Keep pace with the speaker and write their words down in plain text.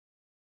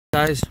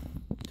Guys,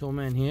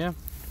 Toolman here.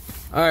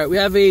 All right, we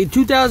have a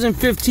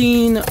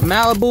 2015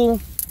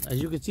 Malibu.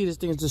 As you can see, this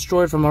thing is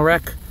destroyed from a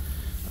wreck.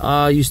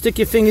 You stick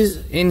your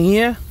fingers in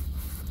here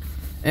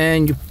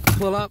and you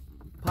pull up,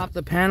 pop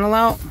the panel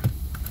out.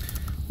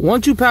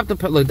 Once you pop the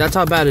look, that's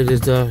how bad it is.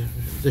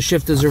 The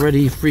shifter's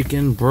already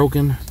freaking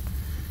broken.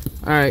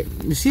 All right,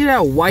 you see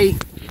that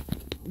white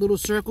little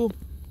circle?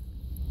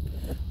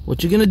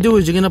 What you're gonna do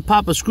is you're gonna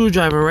pop a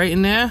screwdriver right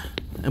in there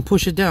and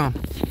push it down.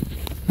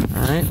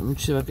 All right, let me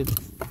see if I can.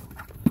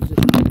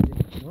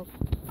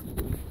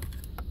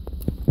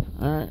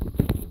 Alright,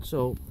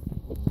 so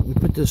you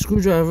put the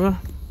screwdriver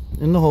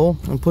in the hole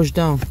and push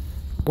down.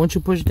 Once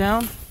you push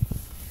down,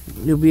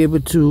 you'll be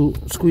able to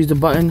squeeze the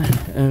button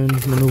and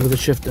maneuver the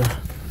shifter.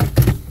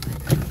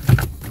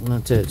 And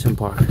that's it, it's in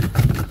park.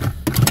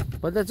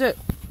 But that's it.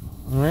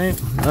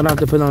 Alright, I don't have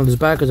to put it on this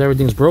back because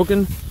everything's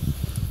broken.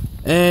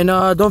 And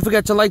don't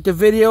forget to like the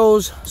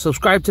videos,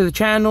 subscribe to the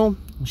channel,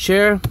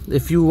 share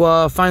if you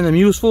find them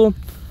useful.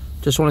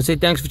 Just want to say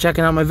thanks for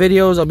checking out my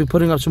videos. I'll be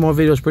putting up some more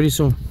videos pretty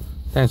soon.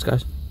 Thanks,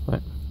 guys. Bye.